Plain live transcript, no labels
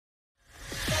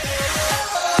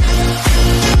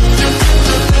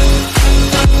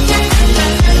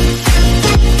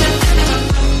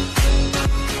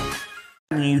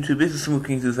YouTube. This is Smooth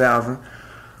King 2000.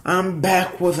 I'm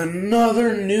back with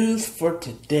another news for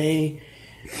today.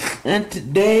 And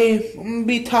today, I'm going to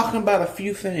be talking about a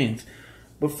few things.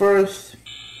 But first,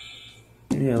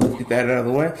 let's get that out of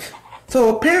the way.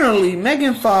 So apparently,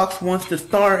 Megan Fox wants to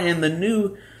star in the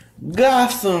new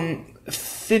Gotham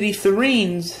City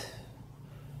Sirens.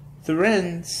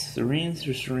 Sirens.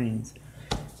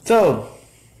 So,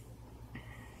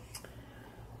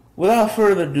 without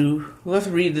further ado, let's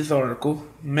read this article.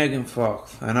 Megan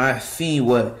Fox, and I see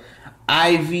what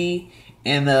Ivy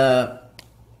and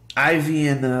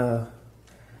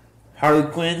Harley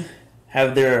Quinn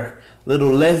have their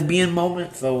little lesbian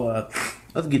moment. So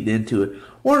let's get into it.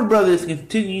 Warner Brothers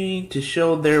continuing to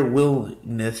show their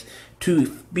willingness to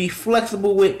be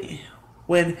flexible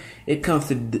when it comes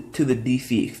to the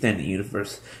DC Extended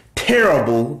Universe.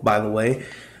 Terrible, by the way.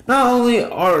 Not only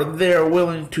are they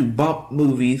willing to bump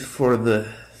movies for the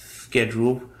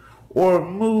schedule or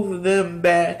move them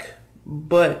back,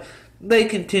 but they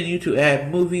continue to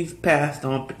add movies passed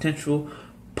on potential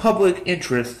public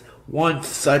interest. One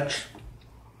such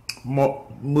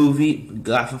movie,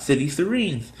 Gotham City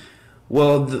Sirens,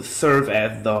 will serve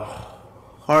as the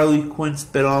Harley Quinn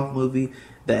spin-off movie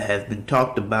that has been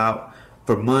talked about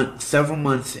for several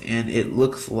months, and it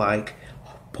looks like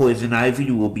Poison Ivy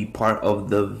will be part of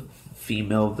the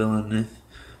female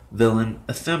villain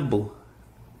assemble.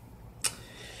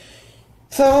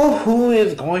 So, who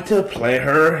is going to play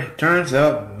her? It turns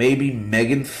out maybe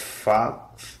Megan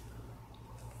Fox.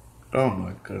 Oh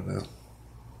my goodness.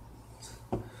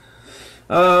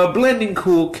 Blending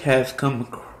Cool has come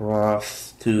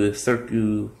across to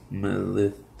circulate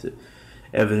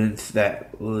evidence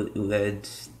that led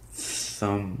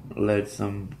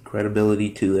some credibility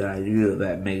to the idea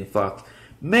that Megan Fox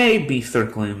may be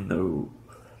circling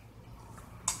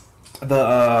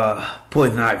the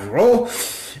Poison Ivy role.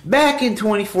 Back in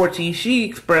 2014, she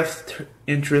expressed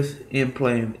interest in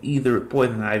playing either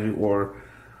Poison Ivy or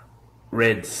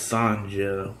Red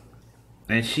Sonja,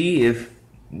 and she is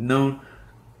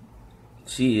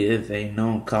a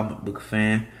known comic book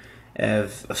fan.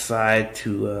 As aside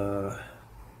to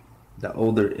the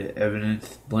older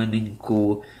evidence, Blending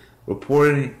Cool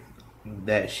reporting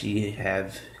that she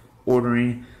has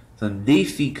ordering some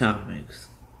DC comics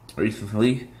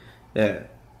recently that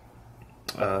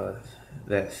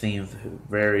seems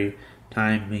very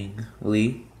timely.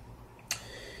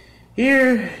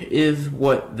 Here is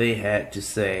what they had to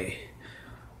say.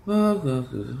 I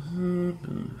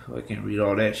can't read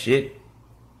all that shit.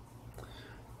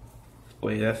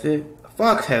 Wait, that's it?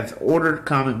 Fox has ordered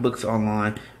comic books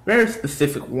online, very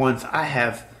specific ones. I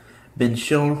have been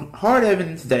shown hard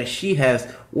evidence that she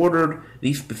has ordered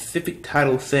these specific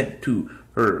titles sent to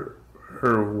her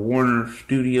Warner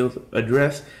Studios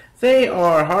address. They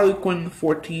are Harley Quinn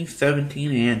 14,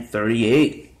 17, and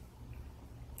 38.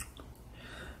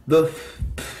 The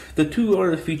two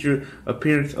orders feature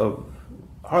appearance of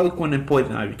Harley Quinn and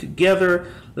Poison Ivy together,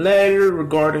 later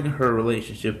regarding her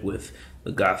relationship with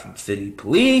the Gotham City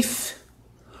Police.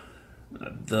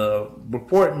 The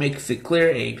report makes it clear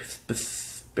a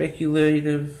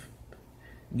speculative,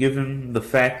 given the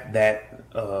fact that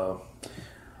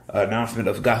announcement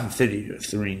of Gotham City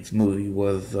Sirens movie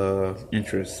was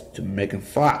interest to Megan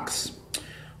Fox.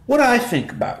 What I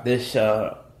think about this,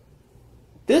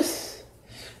 this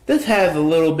has a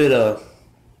little bit of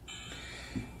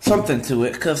something to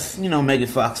it, because Megan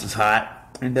Fox is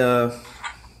hot, and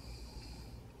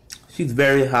she's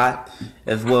very hot,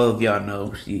 as well as y'all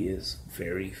know. She is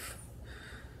very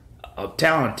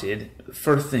talented.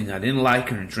 First thing, I didn't like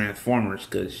her in Transformers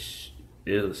because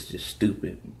it was just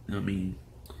stupid. I mean,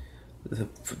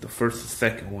 for the first and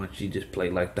second one, she just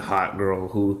played like the hot girl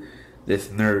who this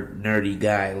nerdy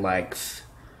guy likes.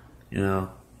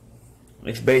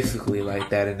 It's basically like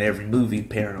that in every movie,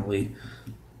 apparently.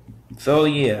 So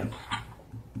yeah.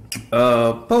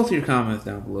 Post your comments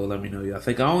down below. Let me know y'all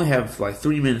think. I only have like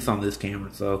 3 minutes on this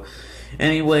camera. So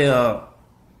anyway,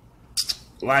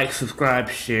 like, subscribe,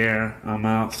 share. I'm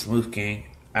out. Smooth King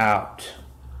out.